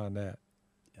 way beyond that."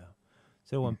 Yeah.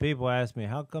 So when people ask me,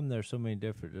 "How come there's so many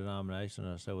different denominations?"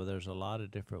 I say, "Well, there's a lot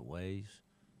of different ways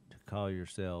to call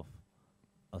yourself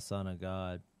a son of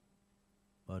God,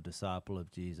 a disciple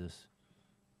of Jesus,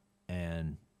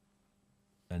 and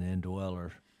an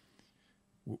indweller."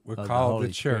 We're called the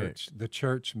church. The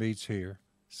church meets here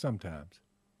sometimes.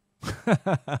 Most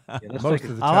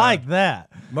of the time. I like that.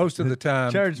 Most of the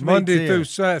time, church Monday through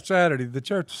Saturday, the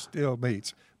church still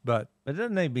meets. But it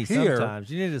doesn't need to be here, sometimes.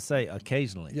 You need to say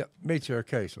occasionally. Yeah, meet here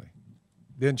occasionally.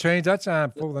 Then change that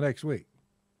time for the next week.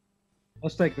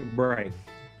 Let's take a break.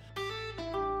 All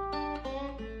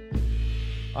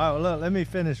right, well, look, let me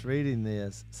finish reading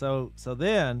this. So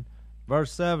then,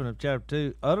 verse 7 of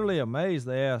chapter 2, utterly amazed,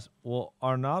 they asked, well,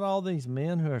 are not all these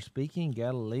men who are speaking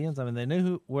Galileans? I mean, they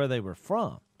knew where they were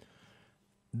from.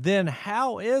 Then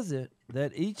how is it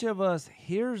that each of us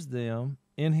hears them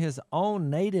in his own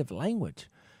native language?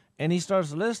 And he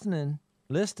starts listing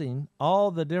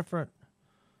all the different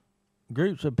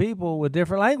groups of people with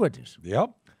different languages.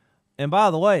 Yep. And by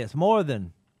the way, it's more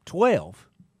than 12.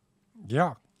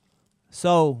 Yeah.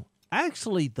 So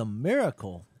actually the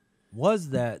miracle was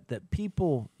that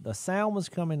people, the sound was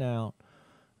coming out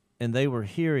and they were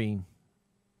hearing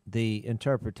the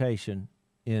interpretation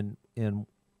in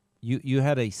you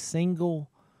had a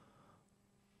single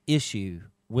issue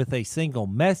with a single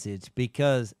message,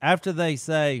 because after they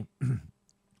say,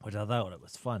 which I thought it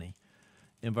was funny,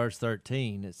 in verse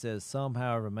 13, it says, some,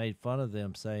 however, made fun of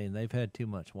them, saying they've had too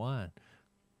much wine.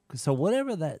 So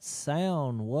whatever that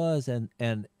sound was, and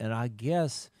I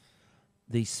guess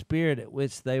the spirit at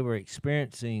which they were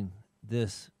experiencing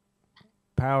this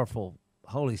powerful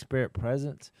Holy Spirit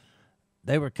presence,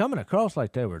 they were coming across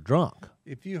like they were drunk.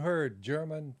 If you heard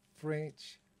German,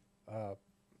 French,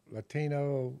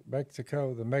 Latino,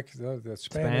 Mexico, the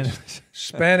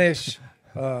Spanish.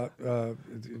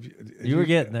 You were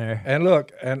getting there. And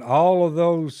look, and all of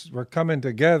those were coming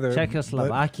together.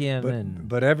 Czechoslovakian,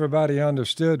 but everybody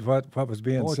understood what was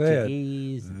being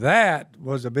Portuguese. said. That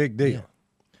was a big deal. Yeah.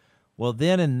 Well,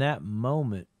 then in that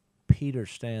moment, Peter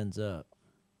stands up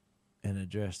and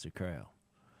addressed the crowd.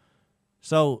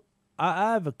 So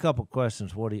I have a couple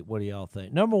questions. What do y'all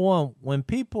think? Number one, when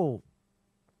people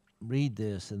read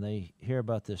this and they hear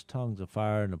about this tongues of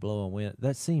fire and the blowing wind,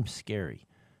 that seems scary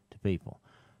to people.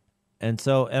 And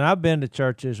I've been to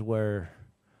churches where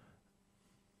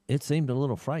it seemed a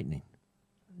little frightening,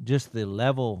 just the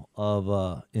level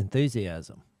of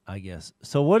enthusiasm, I guess.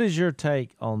 So what is your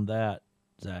take on that,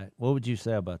 Zach? What would you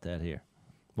say about that here?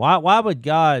 Why would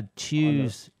God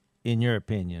choose, in your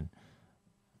opinion,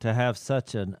 to have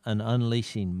such an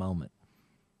unleashing moment?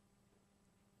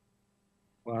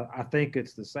 Well, I think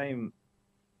it's the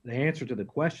answer to the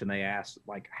question they asked,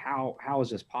 like, how is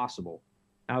this possible?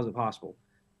 How is it possible?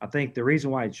 I think the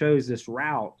reason why he chose this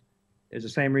route is the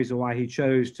same reason why he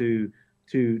chose to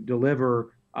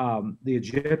deliver the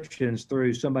Egyptians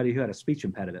through somebody who had a speech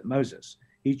impediment, Moses.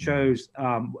 He chose,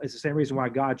 it's the same reason why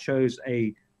God chose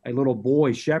a little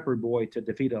boy, shepherd boy, to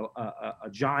defeat a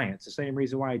giant. It's the same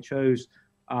reason why he chose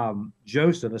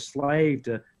Joseph, a slave,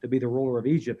 to be the ruler of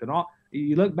Egypt. And all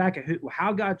you look back at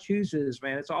how God chooses,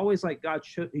 man, it's always like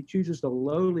he chooses the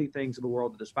lowly things of the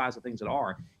world to despise the things that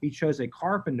are. He chose a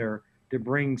carpenter to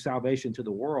bring salvation to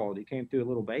the world. He came through a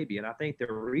little baby. And I think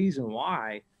the reason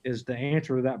why is the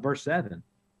answer to that verse 7,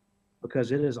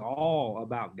 because it is all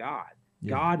about God.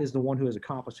 Yeah. God is the one who is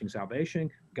accomplishing salvation.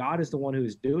 God is the one who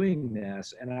is doing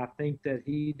this. And I think that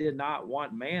he did not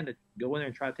want man to go in there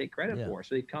and try to take credit for it.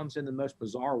 So he comes in the most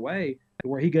bizarre way,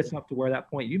 where he gets up to where that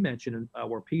point you mentioned,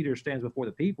 where Peter stands before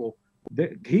the people.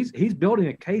 He's building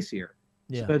a case here.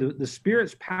 Yeah. So the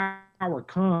Spirit's power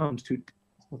comes to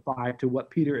testify to what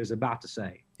Peter is about to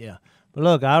say. Yeah. But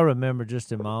look, I remember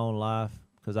just in my own life,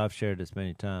 because I've shared this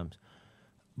many times,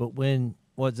 but when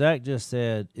what Zach just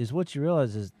said is what you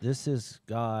realize is this is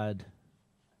God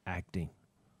acting.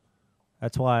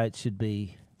 That's why it should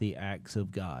be the acts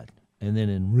of God. And then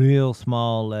in real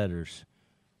small letters,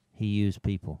 he used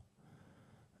people.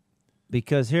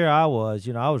 because here I was,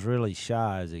 I was really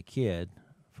shy as a kid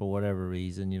for whatever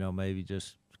reason, maybe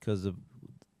just because of,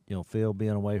 Phil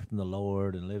being away from the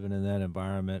Lord and living in that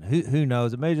environment. Who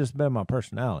knows? It may have just been my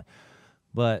personality,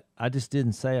 but I just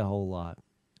didn't say a whole lot.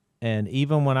 And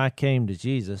even when I came to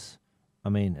Jesus,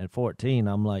 at 14,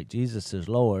 I'm like, Jesus is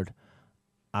Lord.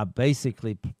 I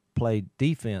basically played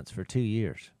defense for 2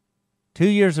 years. 2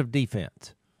 years of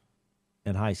defense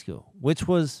in high school, which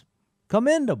was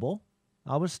commendable.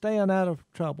 I was staying out of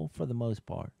trouble for the most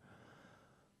part.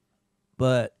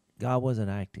 But God wasn't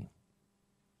acting.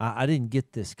 I didn't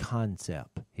get this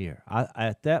concept here.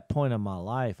 At that point in my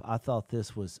life, I thought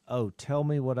this was, tell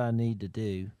me what I need to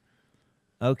do.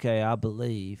 Okay, I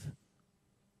believe.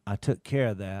 I took care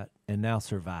of that, and now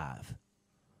survive.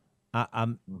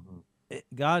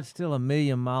 God's still a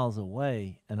million miles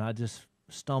away, and I just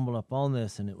stumbled upon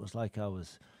this, and it was like I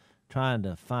was trying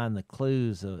to find the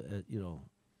clues of,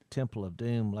 Temple of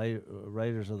Doom,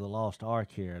 Raiders of the Lost Ark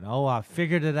here, and I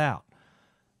figured it out.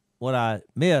 What I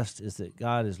missed is that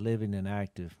God is living and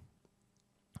active.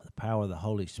 The power of the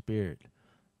Holy Spirit,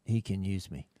 He can use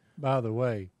me. By the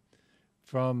way,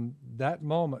 from that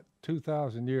moment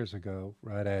 2,000 years ago,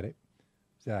 right at it,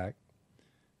 Zach,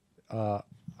 I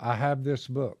have this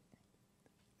book.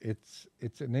 It's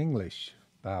an English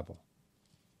Bible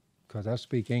because I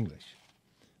speak English.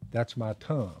 That's my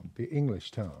tongue, the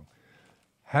English tongue.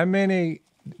 How many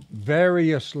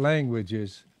various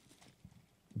languages?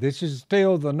 This is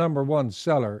still the #1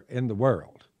 seller in the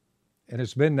world, and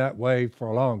it's been that way for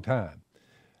a long time.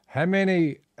 How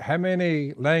many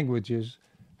languages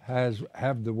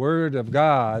have the Word of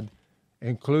God,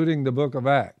 including the book of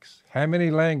Acts? How many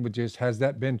languages has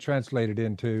that been translated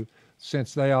into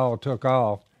since they all took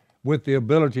off with the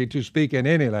ability to speak in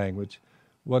any language?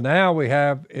 Well, now we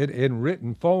have it in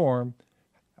written form.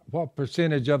 What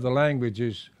percentage of the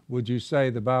languages would you say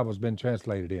the Bible's been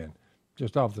translated in?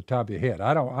 Just off the top of your head.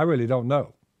 I really don't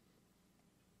know.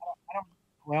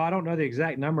 Well, I don't know the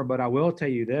exact number, but I will tell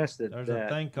you this, that There's a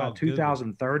thing by called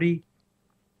 2030,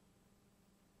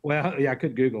 well, yeah, I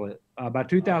could Google it. By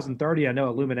 2030, I know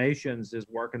Illuminations is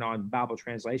working on Bible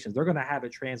translations. They're going to have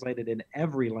it translated in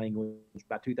every language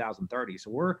by 2030.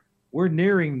 So we're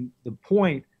nearing the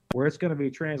point where it's going to be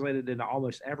translated into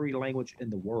almost every language in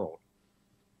the world.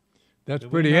 That's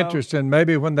pretty interesting.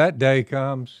 Maybe when that day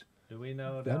comes, do we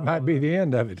know that might be the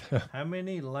end of it. How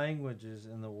many languages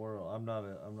in the world? I'm not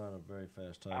a very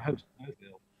fast typer. I hope so,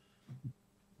 Phil.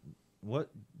 What?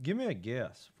 Give me a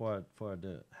guess before I do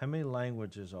it. How many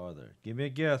languages are there? Give me a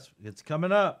guess. It's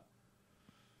coming up.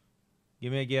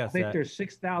 Give me a guess. I think there's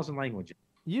 6,000 languages.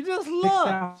 You just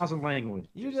looked. 6,000 languages.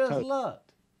 You just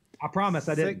looked. I promise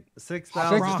I didn't.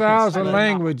 6,000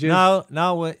 languages.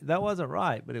 No, that wasn't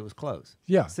right, but it was close.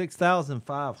 Yeah.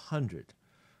 6,500.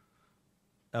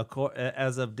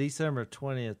 As of December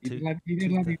 20th. You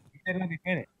didn't let me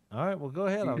finish. All right, well, go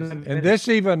ahead. And this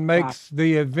even makes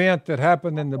the event that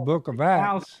happened in the book of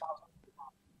Acts.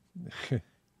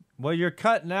 Well, you're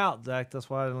cutting out, Zach. That's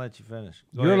why I didn't let you finish.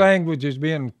 Your language is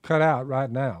being cut out right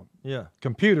now. Yeah.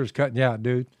 Computer's cutting you out,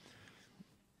 dude.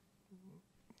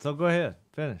 So go ahead.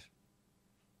 Finish.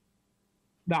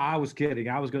 No, I was kidding.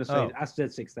 I was going to say, I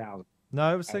said 6,000.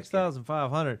 No, it was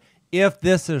 6,500. If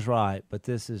this is right, but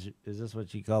is this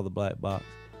what you call the black box?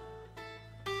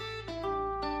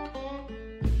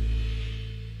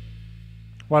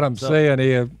 What I'm saying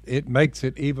is it makes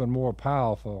it even more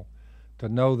powerful to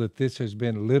know that this has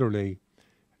been literally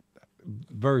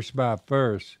verse by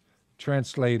verse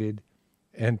translated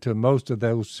into most of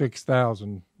those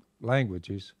 6,000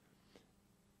 languages.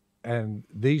 And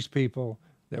these people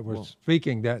that were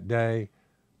speaking that day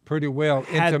pretty well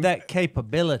had that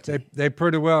capability. They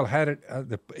pretty well had it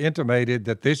intimated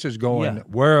that this is going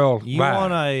worldwide. You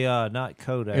want a not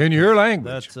Kodak in your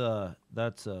language?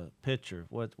 That's a picture.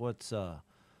 What's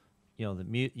you want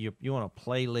a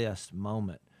playlist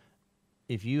moment.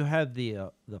 If you have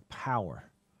the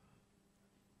power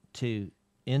to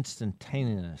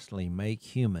instantaneously make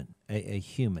a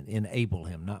human, enable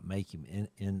him, not make him,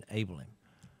 enable him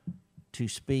to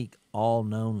speak all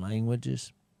known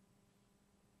languages.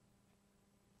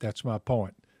 That's my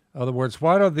point. In other words,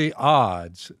 what are the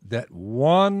odds that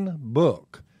one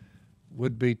book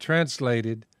would be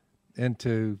translated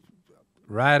into,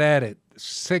 right at it,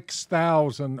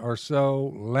 6,000 or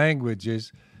so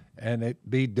languages, and it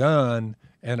be done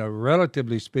in a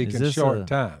relatively speaking short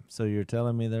time? So you're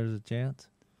telling me there's a chance?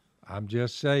 I'm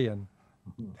just saying.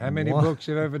 How many books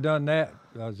have ever done that,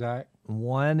 Zach?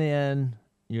 One in.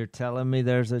 You're telling me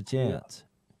there's a chance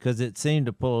because it seemed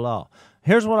to pull it off.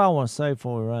 Here's what I want to say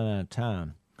before we run out of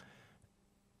time.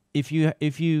 If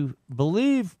you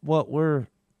believe what we're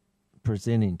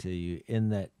presenting to you, in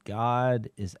that God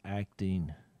is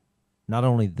acting not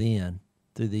only then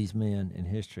through these men in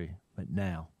history, but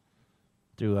now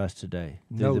through us today.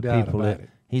 Through No the doubt people about that it.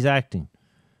 He's acting.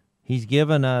 He's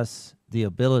given us the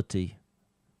ability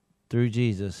through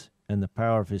Jesus and the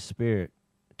power of His Spirit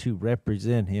to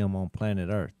represent Him on planet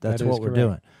Earth. That's That is what we're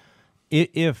correct. doing.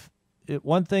 If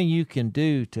one thing you can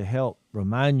do to help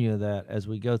remind you of that as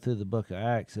we go through the book of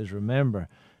Acts is remember,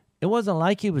 it wasn't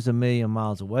like He was a million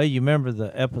miles away. You remember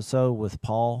the episode with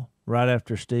Paul right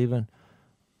after Stephen?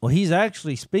 Well, he's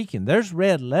actually speaking. There's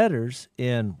red letters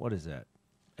in, what is that,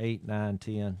 8, 9,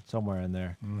 10, somewhere in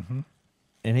there. Mm-hmm.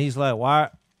 And he's like, why,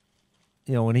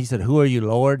 when he said, "Who are you,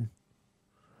 Lord?"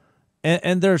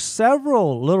 And there's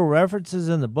several little references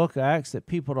in the book of Acts that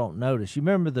people don't notice. You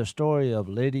remember the story of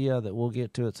Lydia that we'll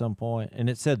get to at some point? And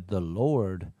it said the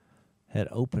Lord had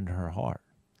opened her heart.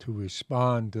 To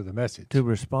respond to the message. To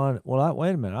respond. Well,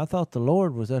 wait a minute. I thought the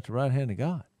Lord was at the right hand of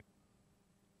God.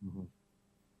 Mhm.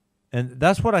 And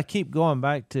that's what I keep going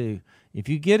back to. If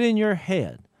you get in your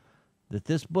head that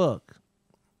this book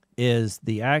is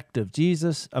the act of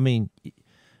Jesus, I mean,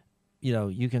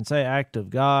 you can say act of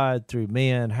God through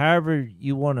men, however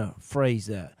you want to phrase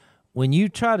that. When you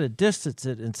try to distance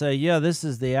it and say, yeah, this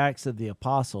is the acts of the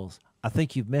apostles, I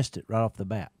think you've missed it right off the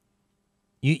bat.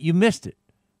 You missed it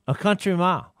a country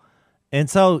mile. And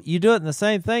so you do it in the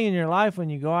same thing in your life when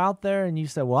you go out there and you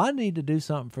say, well, I need to do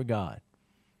something for God.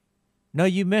 No,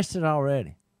 you missed it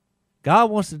already.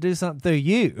 God wants to do something through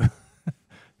you.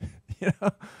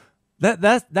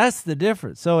 That's the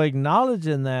difference. So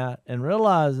acknowledging that and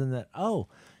realizing that, oh,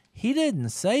 He didn't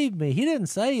save me. He didn't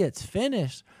say it's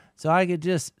finished so I could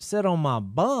just sit on my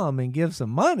bum and give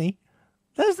some money.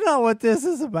 That's not what this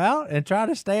is about. And try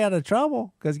to stay out of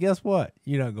trouble, because guess what?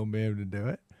 You're not going to be able to do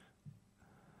it.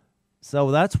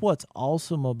 So that's what's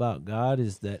awesome about God,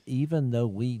 is that even though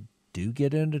we do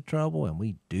get into trouble and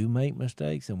we do make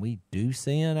mistakes and we do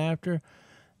sin after,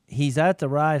 He's at the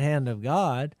right hand of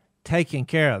God taking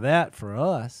care of that for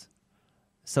us,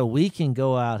 so we can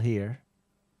go out here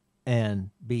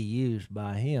and be used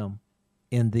by Him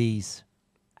in these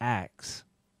acts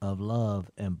of love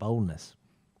and boldness.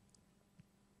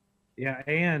 Yeah,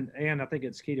 and I think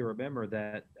it's key to remember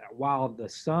that while the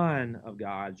Son of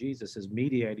God, Jesus, is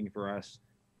mediating for us,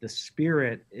 the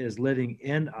Spirit is living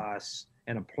in us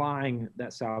and applying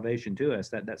that salvation to us,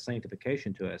 that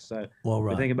sanctification to us. So Well,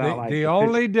 right. think about The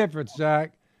only difference,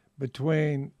 Zach,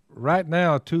 between right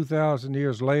now, 2,000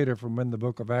 years later from when the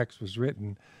book of Acts was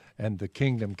written and the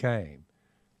kingdom came,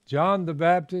 John the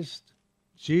Baptist,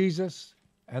 Jesus,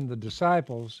 and the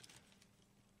disciples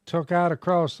took out a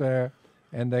cross there,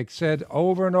 and they said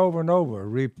over and over and over,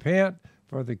 repent,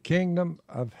 for the kingdom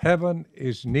of heaven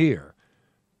is near.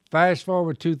 Fast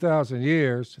forward 2,000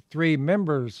 years, 3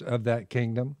 members of that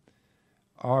kingdom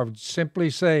are simply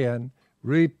saying,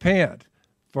 repent,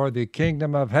 for the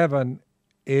kingdom of heaven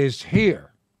is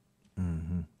here.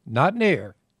 Mm-hmm. Not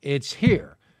near, it's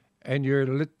here. And you're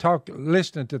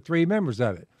listening to 3 members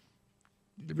of it.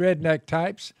 Redneck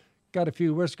types, got a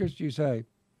few whiskers, you say,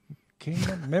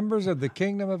 kingdom, members of the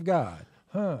kingdom of God.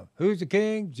 Huh, who's the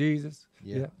king? Jesus.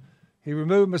 Yeah. He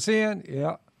removed my sin?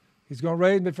 Yeah. He's going to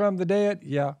raise me from the dead?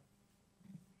 Yeah.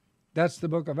 That's the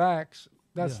book of Acts.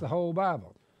 That's the whole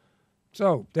Bible.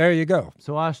 So there you go.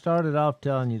 So I started off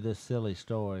telling you this silly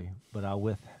story, but I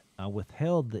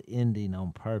withheld the ending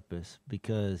on purpose,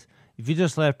 because if you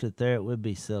just left it there, it would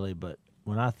be silly. But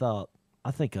when I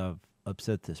think I've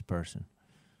upset this person.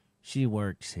 She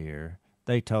works here.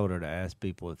 They told her to ask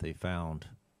people if they found,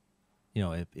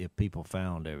 if people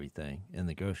found everything in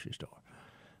the grocery store.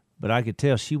 But I could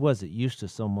tell she wasn't used to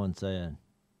someone saying,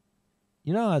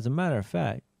 as a matter of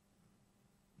fact,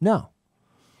 no.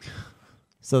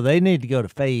 So they need to go to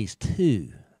phase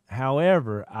 2.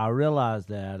 However, I realized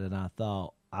that, and I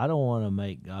thought, I don't want to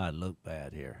make God look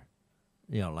bad here.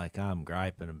 Like I'm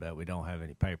griping about we don't have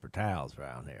any paper towels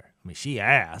around here. I mean, she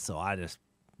asked, so I just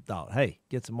thought, hey,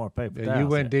 get some more paper towels. You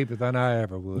went here. deeper than I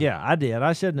ever would. Yeah, I did.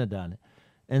 I shouldn't have done it.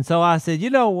 And so I said, you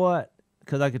know what?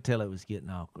 Because I could tell it was getting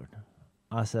awkward.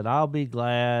 I said, I'll be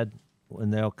glad when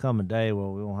there'll come a day where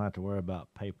we won't have to worry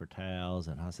about paper towels.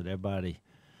 And I said, everybody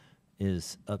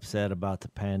is upset about the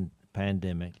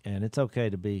pandemic, and it's okay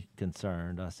to be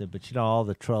concerned. I said, but all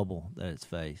the trouble that it's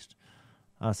faced.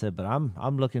 I said, but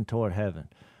I'm looking toward heaven.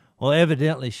 Well,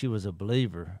 evidently she was a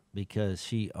believer, because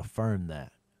she affirmed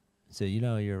that. So,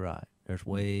 you're right. There's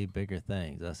way bigger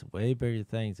things. I said, way bigger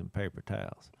things than paper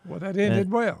towels. Well, that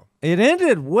ended well. It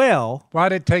ended well. Why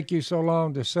did it take you so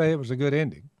long to say it was a good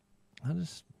ending? I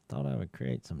just thought I would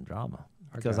create some drama,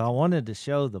 because I wanted to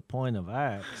show the point of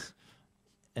Acts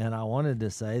And I wanted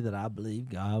to say that I believe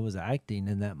God was acting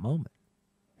in that moment.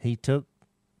 He took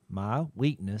my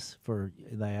weakness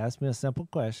they asked me a simple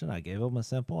question. I gave them a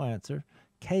simple answer.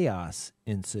 Chaos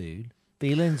ensued.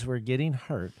 Feelings were getting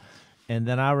hurt. And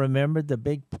then I remembered the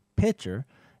big picture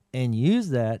and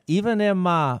used that, even in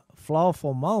my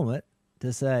flawful moment,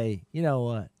 to say, you know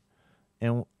what?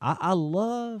 And I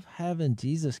love having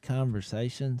Jesus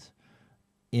conversations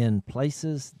in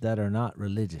places that are not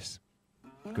religious.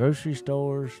 Grocery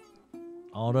stores,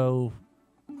 auto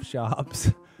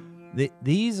shops.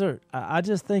 These are, I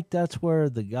just think that's where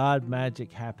the God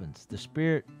magic happens. The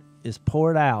Spirit is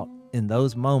poured out in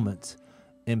those moments,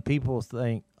 and people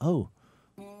think, oh,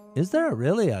 is there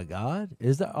really a God?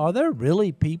 Are there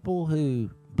really people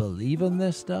who believe in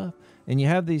this stuff? And you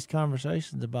have these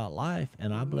conversations about life,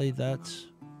 and I believe that's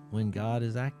when God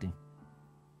is acting.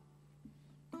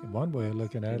 One way of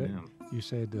looking at it, Amen. you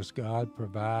said, does God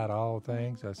provide all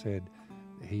things? I said,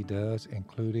 he does,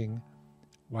 including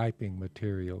wiping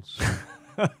materials.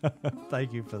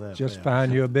 Thank you for that. Just Phil.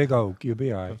 find you a big oak. You'll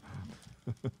be all right.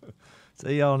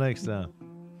 See y'all next time.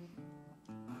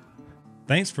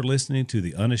 Thanks for listening to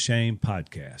the Unashamed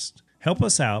podcast. Help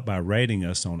us out by rating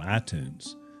us on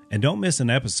iTunes. And don't miss an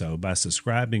episode by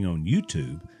subscribing on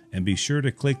YouTube, and be sure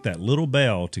to click that little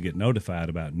bell to get notified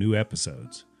about new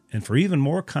episodes. And for even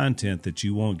more content that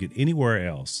you won't get anywhere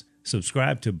else,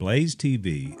 subscribe to Blaze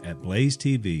TV at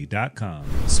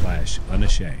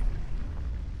blazetv.com/unashamed.